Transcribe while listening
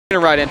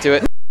right into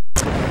it.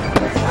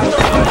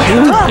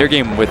 Your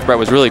game with Brett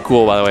was really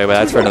cool, by the way, but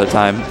that's for another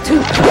time.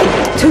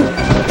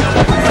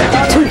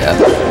 Yeah.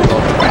 Well,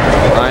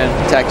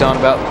 Ryan tacked on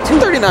about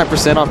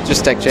 39% off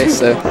just tech chase,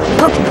 so.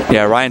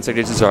 Yeah, Ryan's tech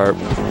chases are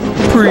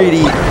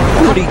Pretty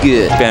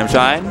good. Phantom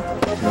Shine.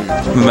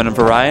 Momentum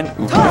for Ryan.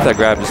 Ooh, that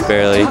grab just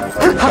barely.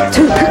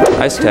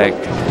 Nice tech.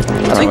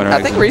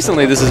 I think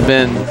recently this has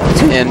been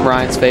in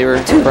Ryan's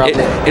favor,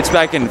 probably. It's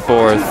back and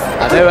forth.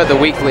 I know at the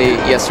weekly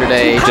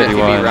yesterday, Jeffy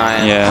beat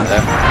Ryan. Yeah.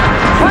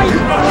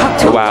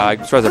 So. Wow,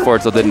 I'm surprised the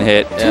forward still didn't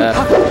hit. Yeah.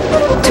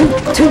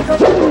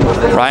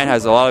 Ryan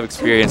has a lot of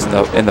experience in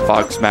the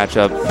Fox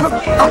matchup.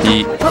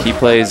 He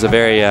plays a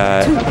very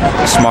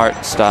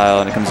smart style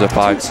when it comes to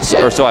Fox,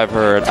 or so I've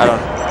heard. I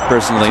don't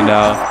personally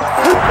know.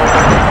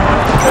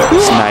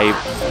 Snipe.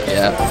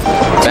 Yeah.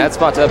 Bad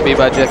spot to up B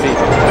by Jeffy.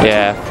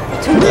 Yeah.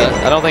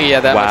 I don't think he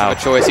had that much of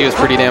a choice. He was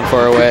pretty damn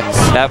far away.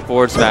 That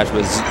forward smash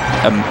was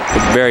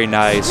very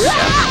nice.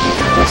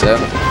 So,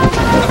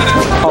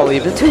 all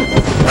even.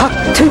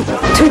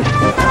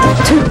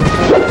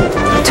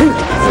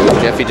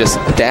 Jeffy just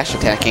dash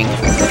attacking.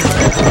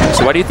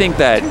 So why do you think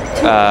that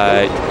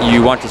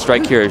you want to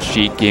strike here as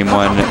Sheik game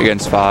 1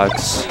 against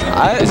Fox?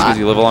 Because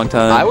you live a long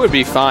time? I would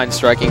be fine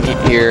striking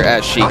here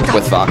as Sheik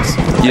with Fox.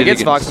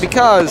 Against Fox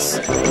because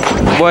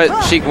what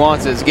Sheik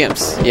wants is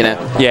gimps, you know?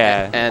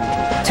 Yeah. And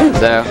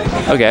so.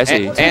 Okay, I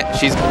see. And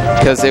she's,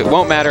 because it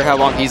won't matter how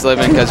long he's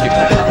living because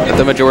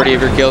the majority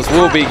of your kills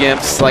will be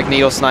gimps like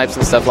needle snipes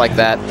and stuff like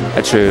that.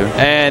 That's true.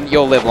 And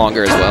you'll live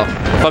longer as well.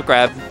 Fuck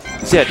grab.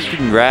 See that you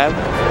can grab?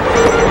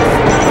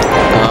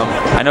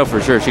 I know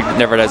for sure she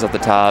never dies off the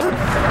top.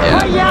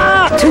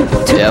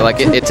 Yeah, like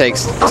it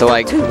takes to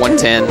like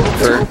 110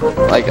 for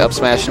like up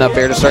smash and up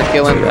air to start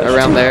killing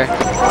around there.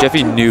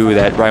 Jeffy knew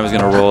that Ryan was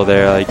gonna roll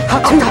there. Like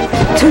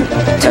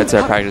that's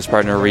our practice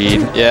partner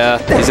Reed. Yeah,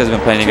 these guys have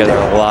been playing together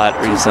a lot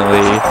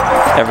recently.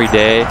 Every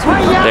day,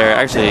 they're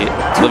actually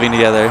living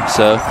together.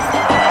 So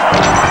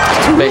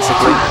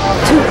basically,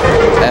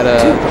 at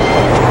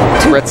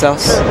Brett's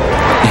house.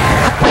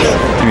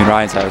 You mean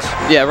Ryan's house?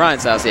 Yeah,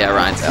 Ryan's house. Yeah,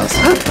 Ryan's house.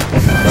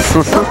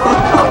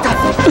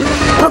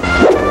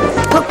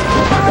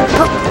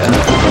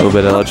 A little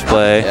bit of ledge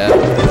play. Yeah.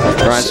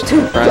 Ryan's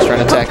trying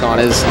to tack on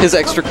his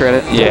extra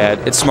credit. Yeah,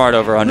 it's smart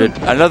over 100.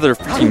 Another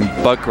freaking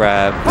butt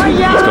grab. He's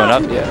going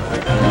up. Yeah.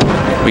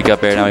 Weak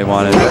up air now he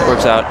wanted.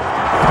 Works out.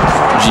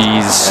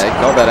 Jeez.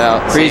 Yeah, call that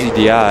out. Crazy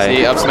DI.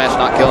 See, up smash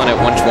not killing at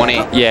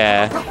 120.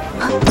 Yeah.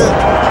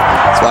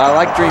 That's why I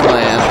like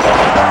Dreamland.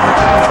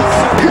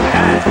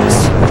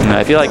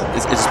 I feel like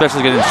it's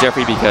especially good in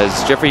Jeffrey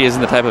because Jeffrey isn't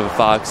the type of a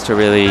Fox to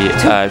really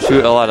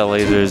shoot a lot of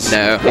lasers.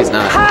 No, he's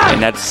not.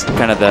 And that's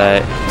kind of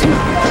the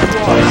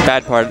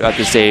bad part about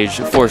the stage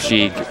for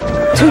Sheik.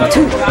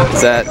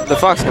 Is that the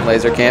Fox can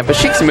laser camp, but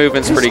Sheik's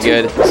movement's pretty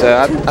good, so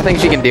I think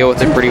she can deal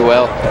with it pretty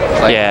well.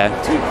 Like, yeah.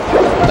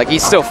 Like,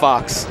 he's still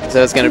Fox,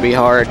 so it's going to be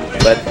hard,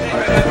 but...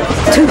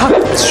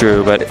 It's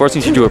true, but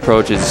forcing Sheik to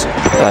approach is,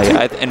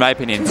 in my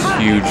opinion, it's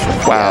huge.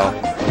 Wow.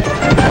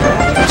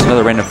 Just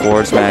another random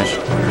forward smash.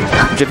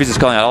 Jeffy's just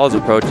calling out all his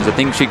approaches. I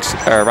think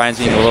Ryan's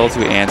being a little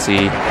too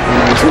antsy.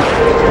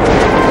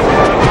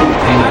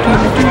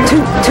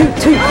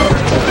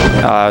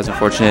 That was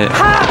unfortunate.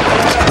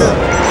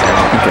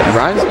 Okay.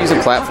 Ryan's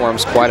using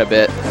platforms quite a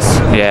bit.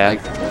 Yeah.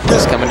 Like,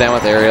 just coming down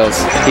with aerials.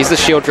 He's the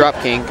shield drop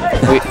king.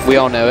 We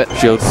all know it.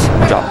 Shield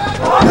drop.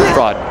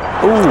 Fraud.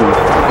 Ooh.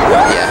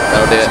 Yeah,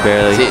 that'll do it. Just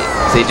barely.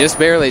 See,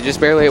 just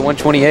barely at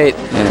 128.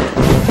 Yeah.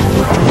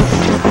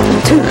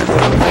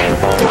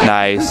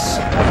 Nice.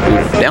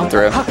 Ooh, down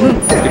throw.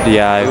 Good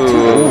DI.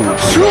 Ooh.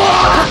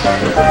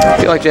 I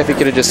feel like Jeffy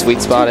could have just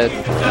sweet spotted.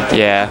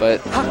 Yeah.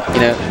 But,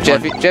 you know,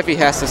 Jeffy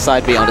has to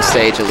side B on the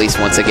stage at least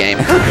once a game.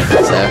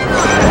 So.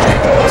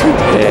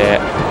 Yeah.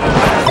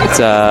 It's,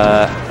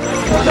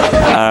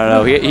 I don't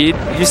know. He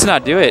used to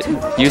not do it.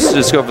 He used to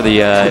just go for the,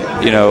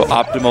 you know,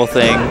 optimal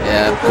thing,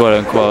 quote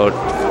unquote.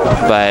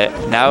 But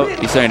now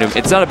he's starting to.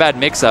 It's not a bad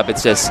mix-up.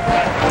 It's just,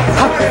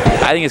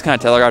 I think it's kind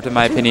of telegraphed in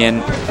my opinion.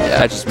 Yeah.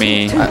 That's just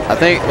me. I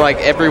think like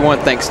everyone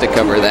thinks to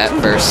cover that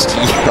first.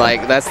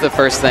 Like that's the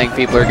first thing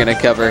people are gonna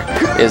cover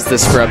is the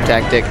scrub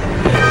tactic.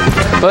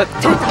 But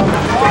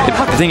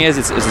the thing is,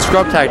 it's a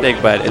scrub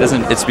tactic, but it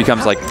doesn't. It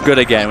becomes like good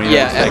again when you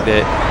don't expect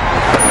it.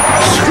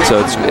 So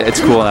it's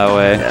cool in that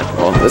way. Yeah,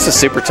 well, this is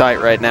super tight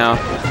right now.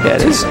 Yeah,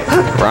 it is.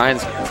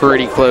 Ryan's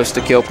pretty close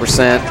to kill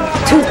percent.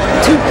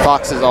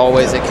 Fox is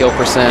always at kill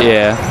percent.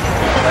 Yeah.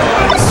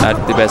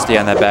 Not the best D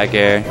on that back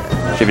air.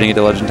 Should be get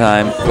the legend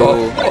time.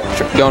 Oh,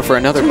 going for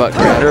another butt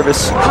grab.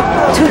 Nervous.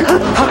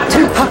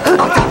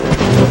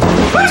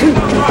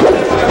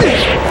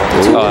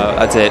 Oh,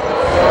 that's it.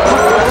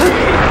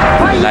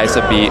 Nice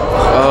upbeat.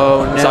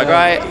 Oh no.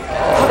 Sakurai.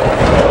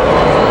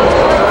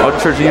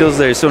 Ultra heals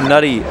there, so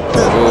nutty.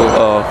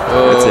 Oh,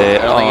 that's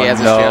it. I don't think he has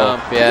his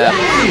jump.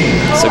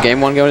 Yeah. So game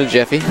 1 going to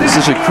Jeffy. This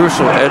is a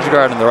crucial edge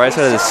guard on the right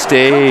side of the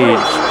stage.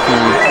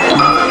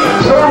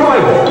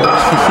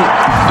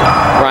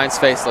 Ryan's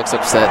face looks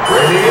upset.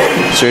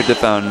 Straight to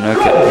fountain.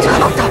 Okay.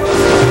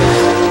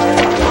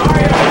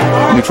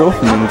 Neutral.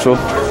 Neutral.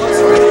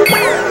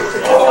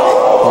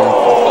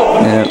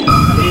 Yeah.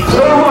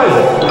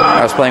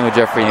 I was playing with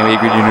Jeffrey and we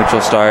agreed to do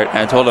neutral start, and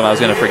I told him I was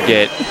going to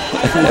forget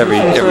every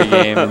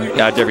game.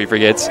 Jeffrey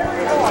forgets.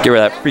 Give her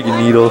that freaking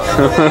needle.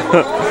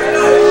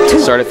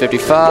 Start at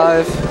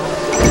 55.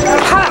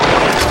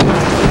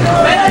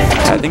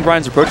 I think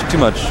Ryan's approaching too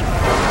much.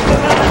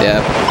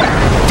 Yeah.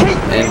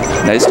 And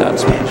nice down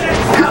smash.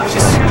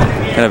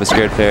 Kind of a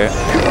scared pair.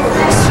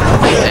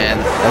 And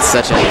that's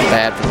such a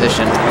bad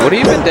position. Would he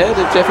have been dead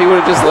if Jeffy would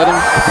have just let him?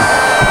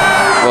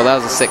 Well, that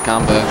was a sick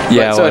combo.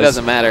 Yeah, so it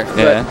doesn't matter.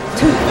 Yeah.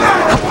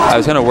 I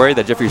was kind of worried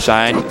that Jeffrey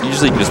shined.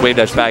 Usually you can just wave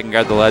dash back and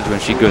grab the ledge when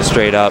she goes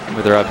straight up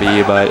with her up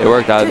B, but it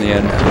worked out in the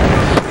end.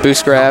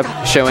 Boost grab,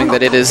 showing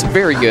that it is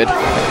very good.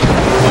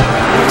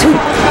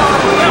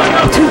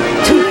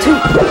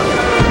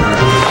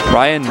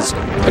 Ryan's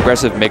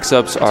aggressive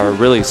mix-ups are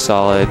really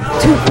solid.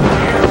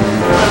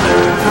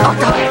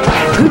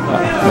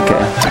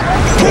 Okay.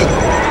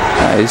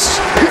 Nice.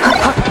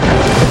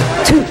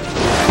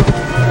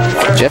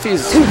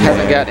 Jeffy's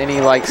hasn't got any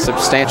like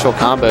substantial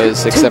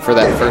combos except for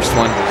that first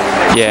one.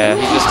 Yeah.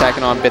 He's just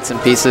tacking on bits and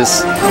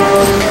pieces.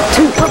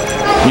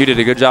 You did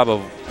a good job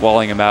of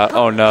walling him out.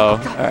 Oh no.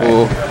 Right.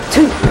 Ooh.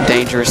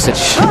 Dangerous.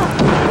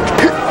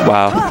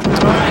 Wow.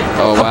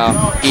 Oh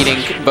wow.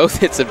 Eating both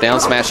hits of down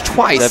smash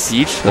twice. That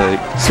peach,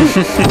 like,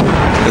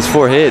 that's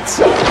 4 hits.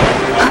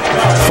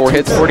 4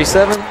 hits,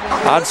 47.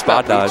 Odd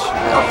spot dodge.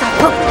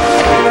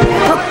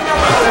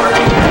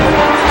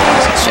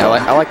 Yeah,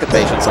 I like the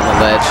patience on the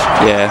ledge.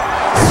 Yeah.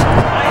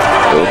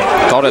 Ooh,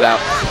 called it out.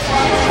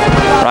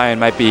 Ryan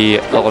might be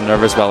a little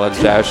nervous about ledge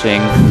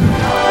dashing.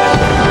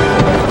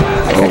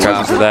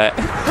 Congratulations to that.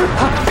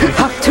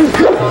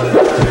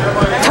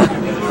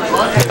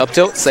 Up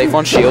tilt, safe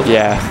on shield.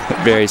 Yeah,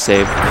 very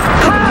safe.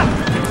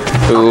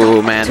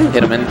 Ooh, man,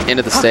 hit him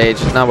into the stage.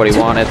 Not what he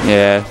wanted.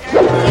 Yeah.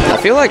 I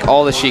feel like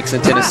all the Sheiks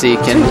in Tennessee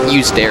can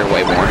use Dare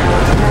way more.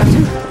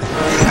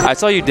 I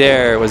saw you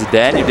dare, was it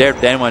Dan? You dared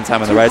Dan one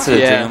time on the right side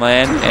of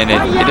Dreamland, and it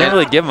didn't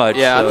really give much.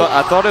 Yeah, so.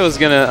 I thought it was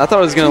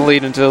gonna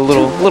lead into a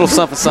little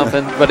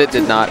something, but it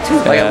did not.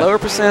 Like at lower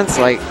percents,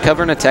 like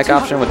covering a tech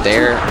option with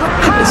Dare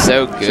is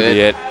so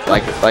good.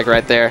 Like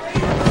right there.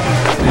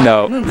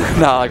 No,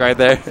 not like right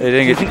there. It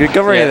didn't get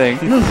cover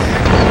anything.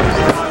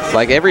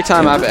 Like every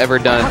time I've ever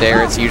done a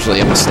Dare, it's usually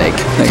a mistake.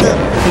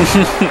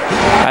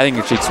 I think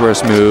your Sheik's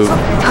worst move.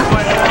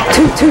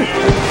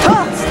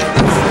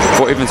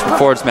 Even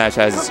forward smash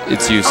has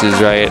its uses,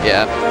 right?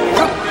 Yeah.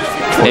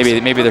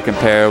 Maybe they're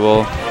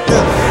comparable.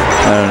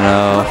 I don't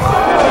know.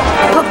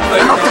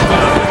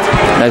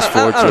 Nice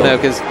forward I don't know,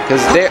 because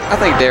I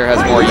think Dare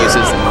has more uses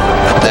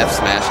than F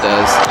smash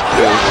does.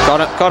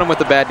 Caught him with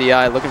the bad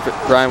DI.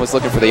 Ryan was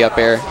looking for the up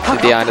air, the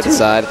DI to the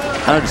side.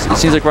 I don't know, it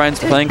seems like Ryan's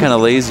playing kind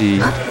of lazy.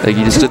 Like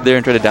he just stood there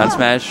and tried to down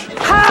smash.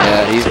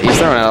 Yeah, he's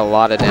throwing out a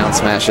lot of down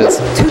smashes.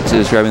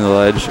 Just grabbing the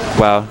ledge.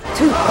 Wow.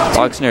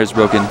 Log snare is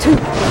broken.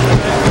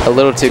 A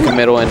little too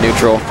committal and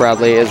neutral,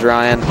 probably, is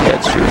Ryan. Yeah,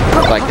 it's true.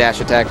 Like dash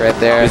attack right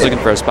there. He's looking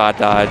for a spot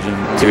dodge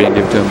and see if he can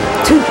give it to him.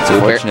 It's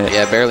unfortunate.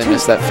 Yeah, barely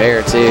missed that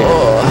fair, too.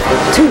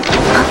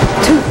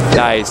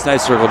 Nice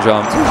circle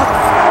jump.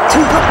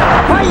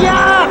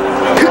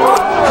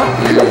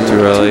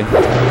 Too early.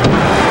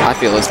 I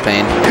feel his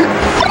pain.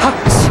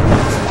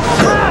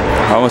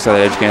 I almost had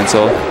that edge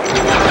cancel.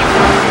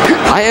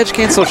 I edge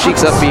canceled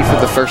Sheik's up B for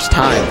the first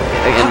time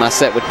in my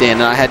set with Dan,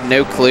 and I had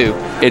no clue.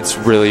 It's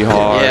really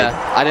hard. Yeah,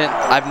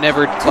 I've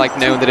never like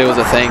known that it was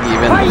a thing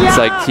even. It's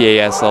like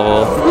TAS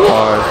level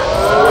hard.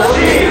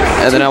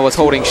 And then I was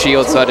holding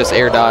shield, so I just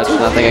air dodged,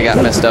 and I think I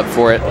got messed up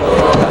for it.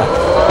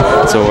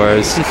 It's the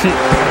worst.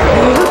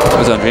 It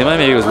was on Dreamland,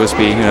 maybe it was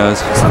Wispy, who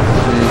knows.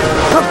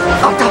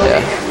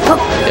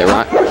 Yeah,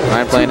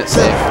 Ryan playing it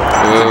safe.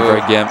 For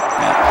a gimp.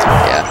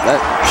 Yeah,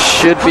 that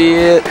should be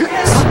it.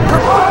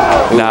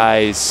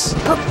 Nice.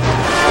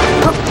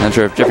 Not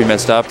sure if Jeffrey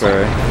messed up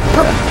or.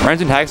 Ryan's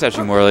been hack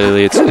stashing more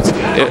lately. I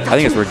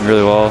think it's working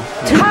really well.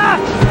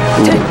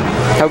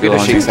 How good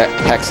is Sheik's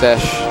hack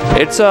stash?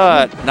 It's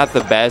not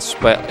the best,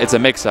 but it's a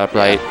mix-up,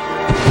 right?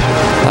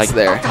 Like it's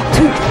there.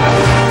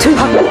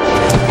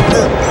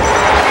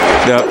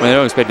 No, I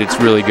don't expect it's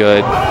really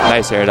good.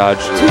 Nice air dodge.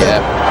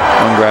 Yeah.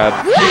 One grab.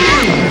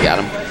 Got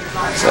him.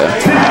 So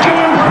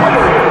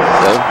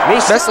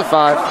best of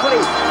 5.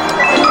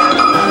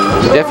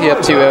 Jeffy up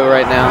 2-0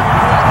 right now.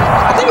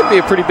 I think it'd be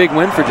a pretty big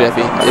win for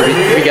Jeffy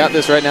if he got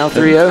this right now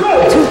 3-0.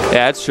 Yeah,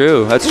 that's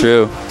true. That's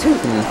true.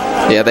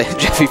 Yeah,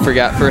 Jeffy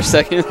forgot for a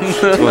second.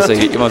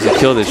 He wants to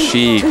kill the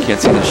Sheik. Can't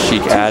see the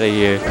Sheik out of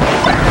here.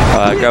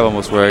 That grab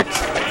almost worked.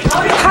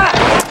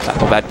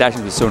 Oh, that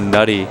dashing was so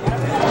nutty.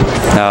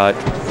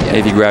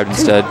 Maybe he grabbed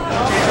instead.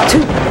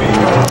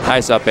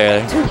 Nice up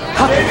air.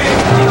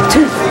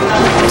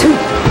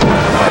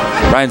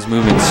 Ryan's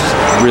movement's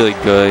really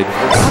good.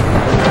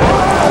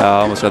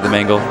 Almost got the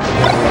mangle.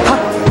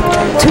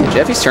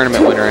 Jeffy's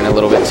tournament winner in a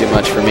little bit too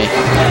much for me.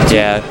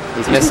 Yeah.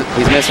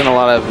 He's missing a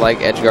lot of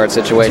like edge guard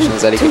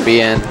situations that he could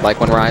be in, like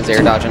when Ryan's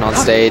air dodging on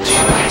stage.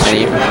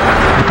 And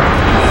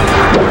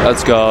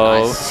let's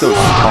go. Nice. So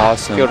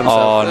awesome.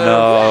 Oh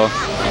no.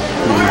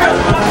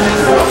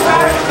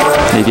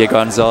 Maybe a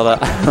Gonzala.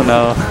 I don't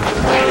know.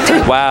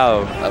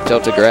 Wow. Up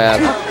tilt to grab.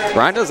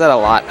 Brian does that a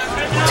lot.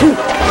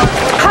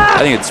 I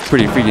think it's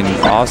pretty freaking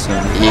awesome.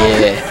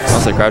 Yeah.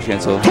 Almost like crouch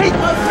cancel.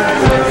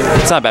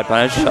 It's not a bad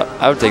punish.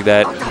 I would take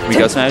that.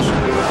 Miko smash.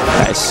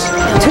 Nice.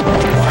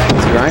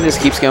 So Brian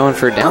just keeps going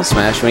for down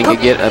smash when he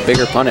could get a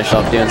bigger punish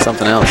off doing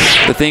something else.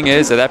 The thing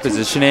is, at that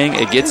positioning,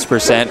 it gets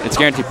percent. It's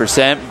guaranteed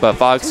percent, but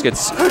Fox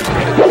gets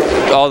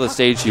all the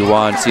stage he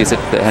wants. He's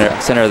at the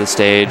center of the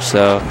stage,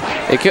 so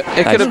it could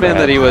have been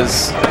that he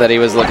was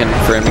looking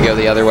for him to go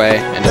the other way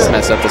and just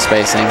mess up the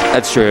spacing.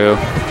 That's true.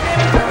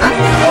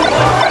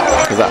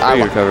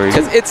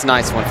 Because it's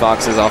nice when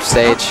Fox is off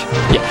stage.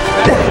 Yeah.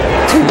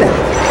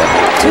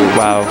 Ooh,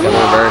 wow. The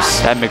reverse.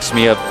 That mixed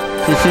me up.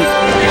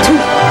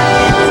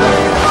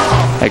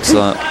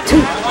 Excellent.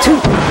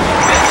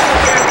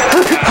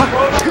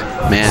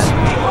 Man.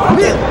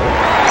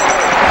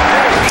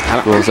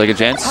 Rules like a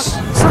chance.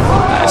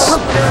 Nice.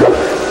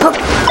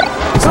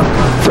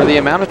 For the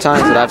amount of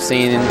times that I've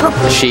seen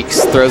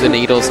Sheiks throw the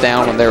needles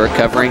down when they're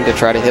recovering to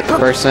try to hit the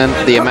person,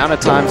 the amount of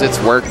times it's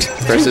worked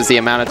versus the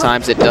amount of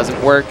times it doesn't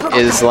work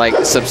is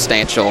like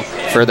substantial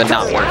for the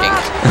not working.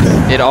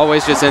 It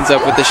always just ends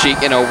up with the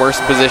Sheik in a worse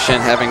position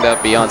having to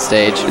be on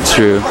stage. It's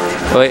true.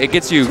 Well, it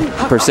gets you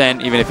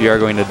percent even if you are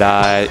going to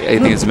die. I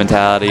think it's a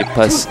mentality.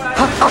 Plus,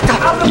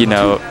 you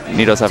know,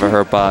 needles have a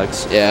hurt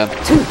box. Yeah.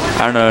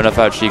 I don't know enough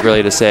about Sheik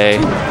really to say.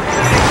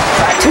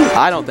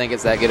 I don't think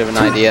it's that good of an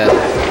idea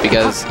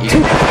because you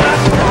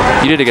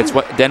did it against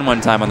Den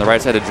one time on the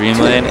right side of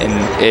Dreamland, and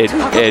it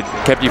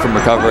kept you from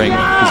recovering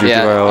because you're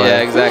too far away. Yeah,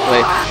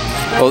 exactly.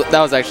 Well,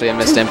 that was actually a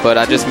missed input.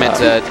 I just meant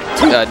to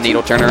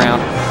needle turnaround.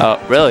 Oh,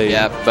 really?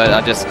 Yeah, but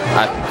I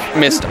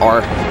missed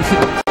R.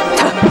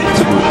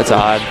 That's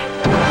odd.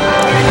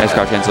 Nice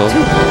crouch cancel.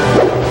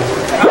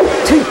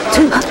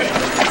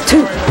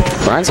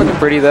 Brian's looking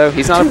pretty though.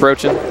 He's not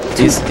approaching.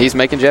 He's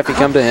making Jeffy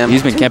come to him.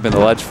 He's been camping the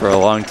ledge for a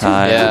long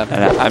time. Yeah.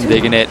 And I'm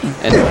digging it.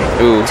 And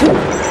ooh,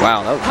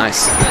 wow, that was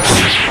nice.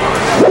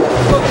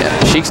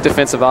 Yeah, Sheik's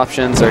defensive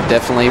options are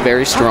definitely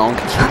very strong.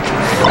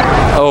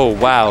 Oh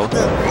wow.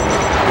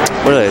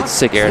 What a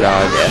sick air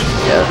dodge.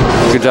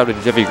 Yeah. Good job to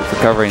Jeffy for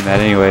covering that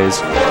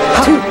anyways.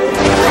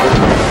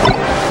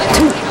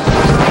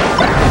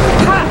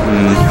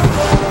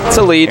 It's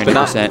a lead, but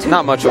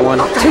not much of one.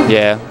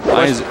 Yeah.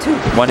 Mine is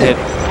one hit.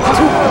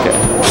 Okay.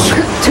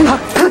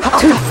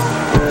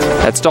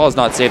 That stall is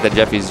not safe that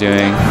Jeffy's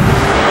doing.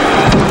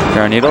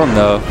 Air needle?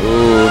 No.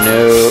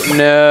 Ooh,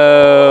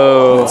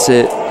 no. That's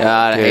it.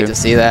 God, I hate to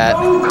see that.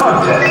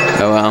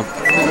 Oh well.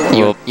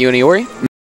 You and Iori?